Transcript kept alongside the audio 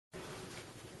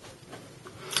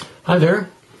Hi there.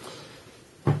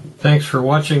 Thanks for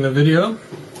watching the video.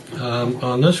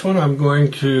 On this one I'm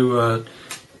going to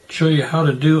show you how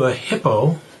to do a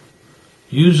hippo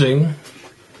using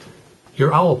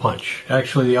your owl punch.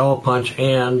 Actually the owl punch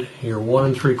and your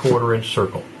 1 3/4 inch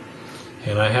circle.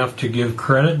 And I have to give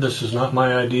credit, this is not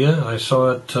my idea. I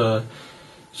saw it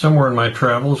somewhere in my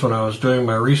travels when I was doing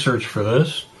my research for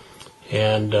this.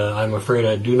 And I'm afraid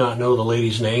I do not know the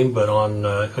lady's name, but on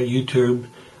YouTube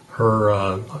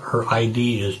her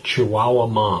ID is Chihuahua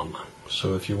Mom.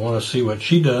 So if you want to see what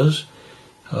she does,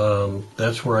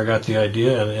 that's where I got the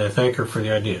idea, and I thank her for the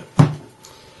idea.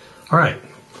 Alright,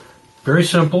 very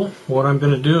simple. What I'm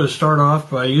going to do is start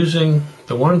off by using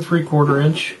the 1 3/4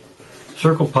 inch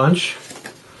circle punch,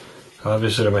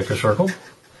 obviously to make a circle,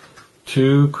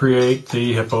 to create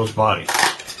the hippo's body.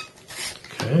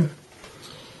 Okay.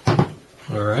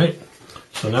 Alright,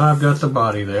 so now I've got the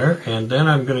body there, and then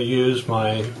I'm going to use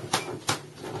my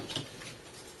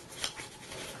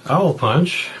owl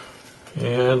punch,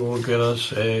 and we'll get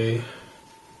a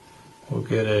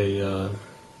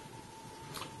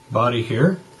body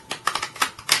here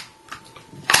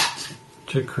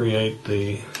to create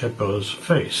the hippo's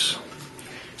face.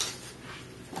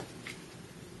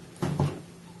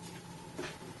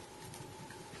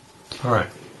 Alright,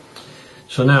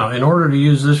 so now in order to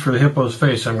use this for the hippo's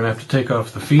face, I'm going to have to take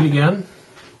off the feet again.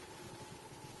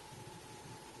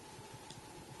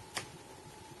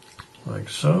 Like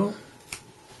so.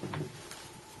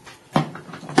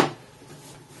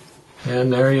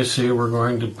 And there you see we're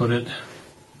going to put it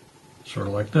sort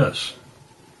of like this.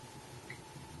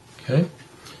 Okay.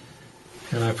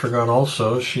 And I forgot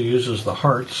also she uses the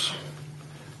hearts,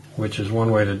 which is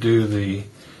one way to do the,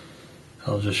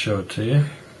 I'll just show it to you.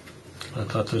 I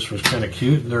thought this was kind of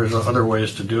cute. There's other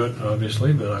ways to do it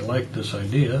obviously, but I like this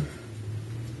idea.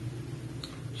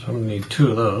 So I'm going to need 2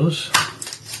 of those.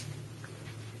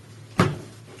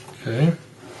 Okay,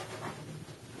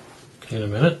 in a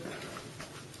minute.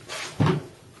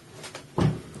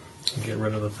 Get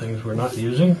rid of the things we're not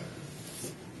using.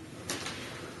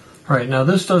 Alright, now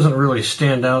this doesn't really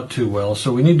stand out too well,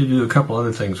 so we need to do a couple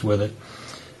other things with it.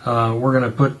 We're going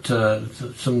to put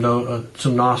some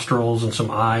nostrils and some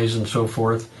eyes and so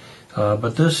forth,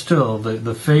 but this still,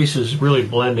 the face is really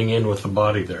blending in with the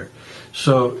body there.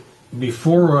 So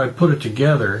before I put it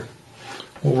together,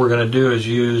 what we're going to do is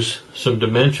use some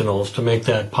dimensionals to make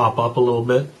that pop up a little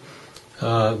bit.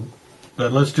 But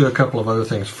let's do a couple of other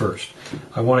things first.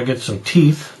 I want to get some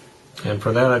teeth, and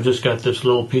for that I've just got this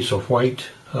little piece of white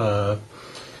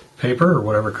paper, or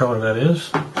whatever color that is.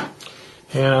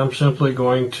 And I'm simply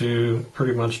going to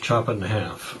pretty much chop it in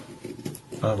half.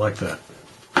 About like that.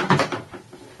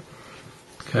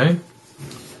 Okay.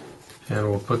 And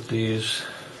we'll put these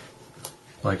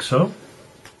like so.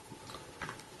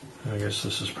 I guess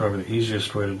this is probably the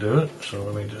easiest way to do it, so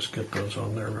let me just get those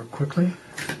on there real quickly.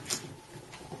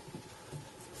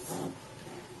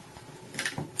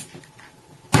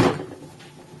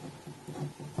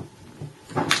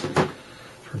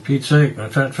 For Pete's sake, my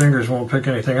fat fingers won't pick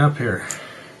anything up here.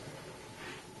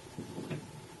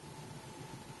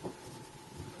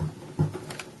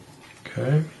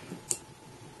 Okay.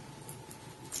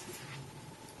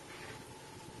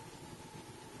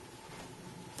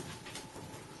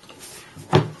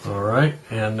 Alright,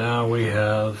 and now we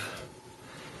have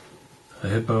a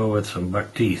hippo with some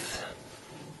buck teeth,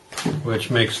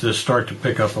 which makes this start to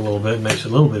pick up a little bit, makes it a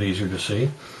little bit easier to see.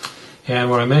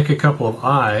 And when I make a couple of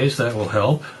eyes, that will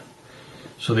help.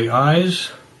 So the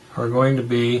eyes are going to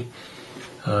be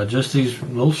just these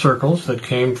little circles that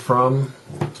came from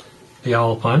the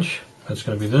owl punch. That's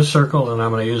going to be this circle, and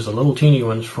I'm going to use the little teeny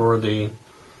ones for the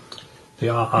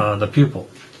pupil.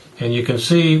 And you can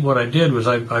see what I did was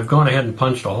I've gone ahead and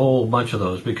punched a whole bunch of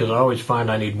those because I always find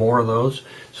I need more of those.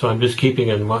 So I'm just keeping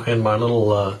in my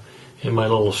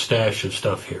little stash of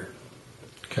stuff here.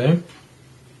 Okay.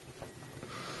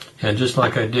 And just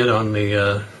like I did on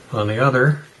the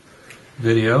other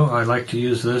video, I like to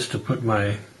use this to put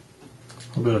my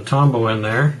little bit of tombo in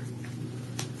there.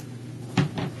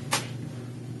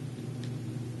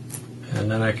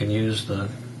 And then I can use the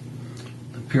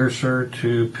piercer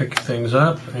to pick things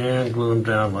up and glue them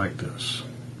down like this.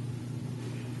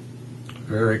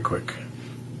 Very quick.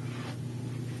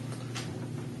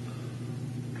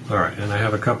 Alright, and I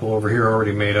have a couple over here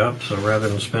already made up, so rather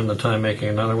than spend the time making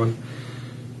another one,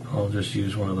 I'll just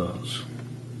use one of those.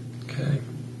 Okay.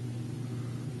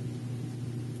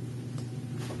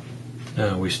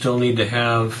 Now we still need to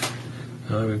have,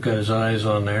 we've got his eyes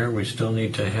on there, we still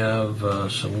need to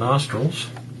have some nostrils.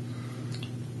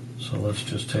 So let's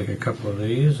just take a couple of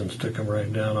these and stick them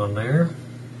right down on there.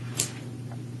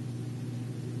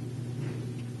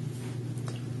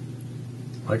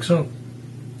 like so.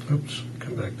 Oops,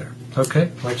 come back there.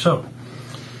 Okay, like so.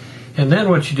 And then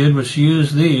what you did was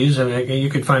use these, and you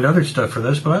could find other stuff for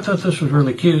this, but I thought this was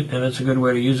really cute, and it's a good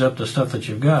way to use up the stuff that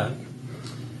you've got.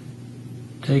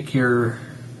 Take your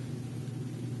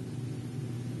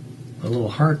the little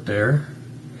heart there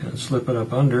and slip it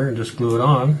up under and just glue it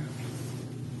on.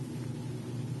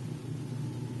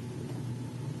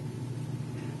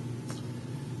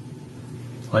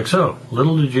 Like so.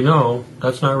 Little did you know,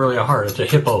 that's not really a heart, it's a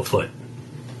hippo foot.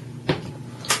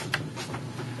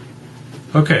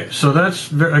 Okay, so that's,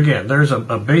 again, there's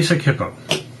a basic hippo.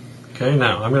 Okay,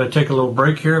 now I'm going to take a little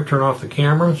break here, turn off the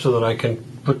camera so that I can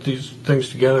put these things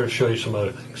together and show you some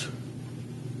other things.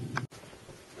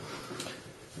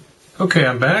 Okay,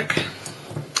 I'm back.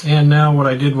 And now what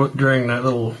I did during that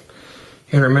little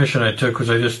intermission I took was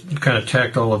I just kind of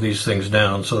tacked all of these things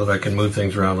down so that I can move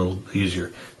things around a little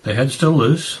easier. The head's still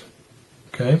loose.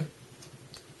 Okay,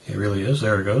 it really is.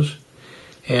 There it goes.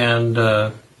 And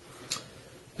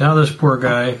now this poor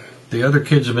guy, the other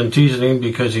kids have been teasing him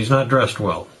because he's not dressed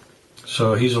well.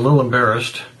 So he's a little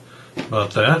embarrassed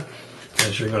about that,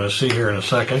 as you're going to see here in a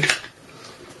second.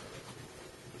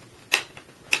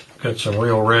 Got some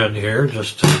real red here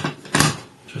just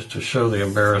to show the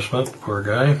embarrassment, poor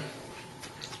guy.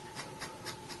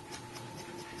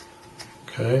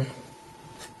 Okay.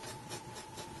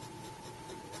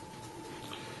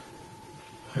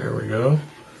 There we go.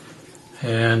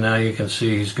 And now you can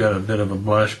see he's got a bit of a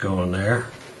blush going there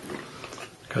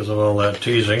because of all that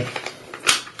teasing.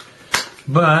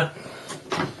 But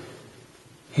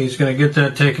he's going to get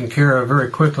that taken care of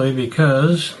very quickly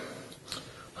because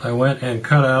I went and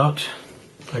cut out,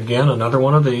 again, another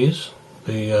one of these,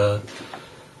 the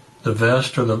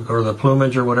vest or the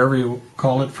plumage or whatever you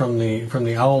call it from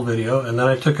the owl video, and then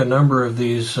I took a number of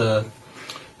these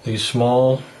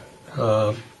small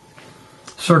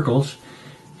circles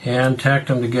and tacked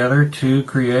them together to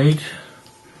create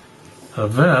a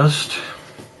vest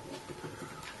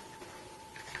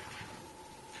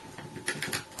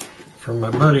for my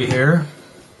buddy here.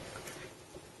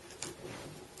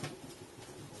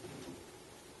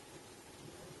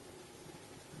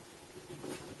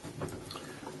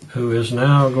 Who is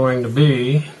now going to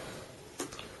be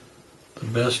the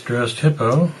best dressed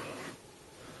hippo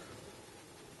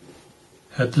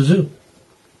at the zoo.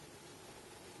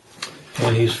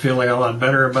 And he's feeling a lot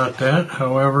better about that.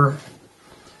 However,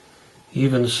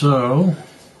 even so,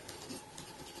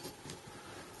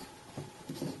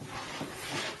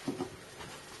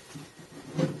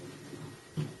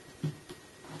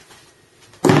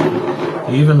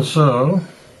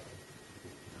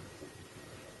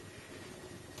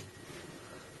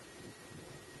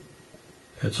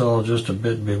 it's all just a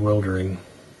bit bewildering.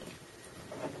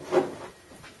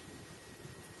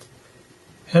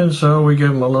 And so we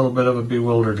give him a little bit of a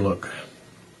bewildered look.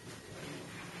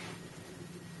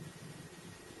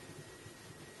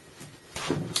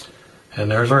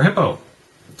 And there's our hippo.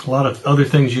 A lot of other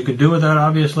things you could do with that,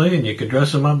 obviously, and you could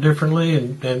dress them up differently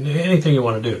and anything you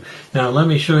want to do. Now let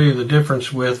me show you the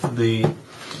difference with the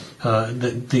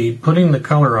putting the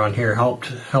color on here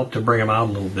helped to bring them out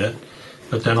a little bit.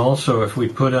 But then also if we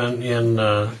put in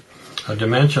a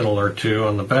dimensional or two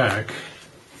on the back,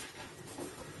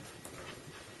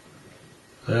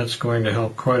 that's going to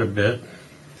help quite a bit.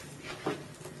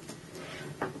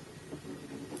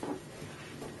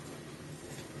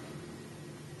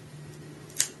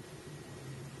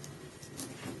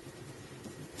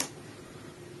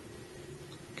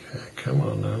 Okay, come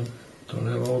on now. Don't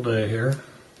have all day here.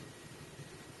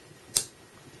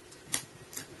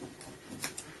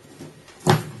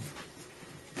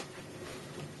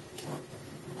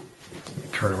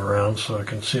 Turn him around so I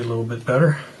can see a little bit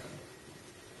better.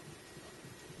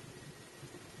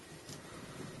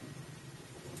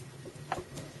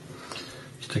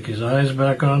 Stick his eyes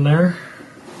back on there.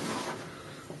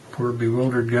 Poor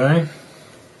bewildered guy.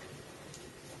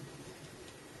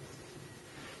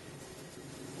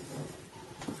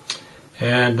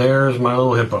 And there's my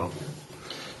little hippo.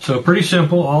 So pretty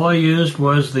simple. All I used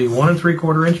was the 1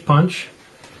 3/4 inch punch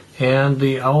and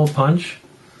the owl punch,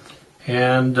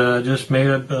 and just made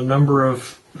a number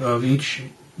of each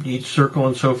circle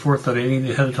and so forth that I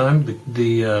needed ahead of time.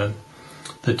 The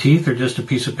teeth are just a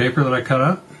piece of paper that I cut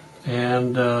up.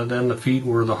 And then the feet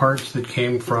were the hearts that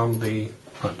came from the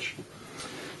punch.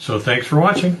 So thanks for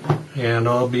watching, and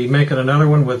I'll be making another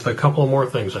one with a couple more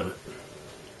things in it.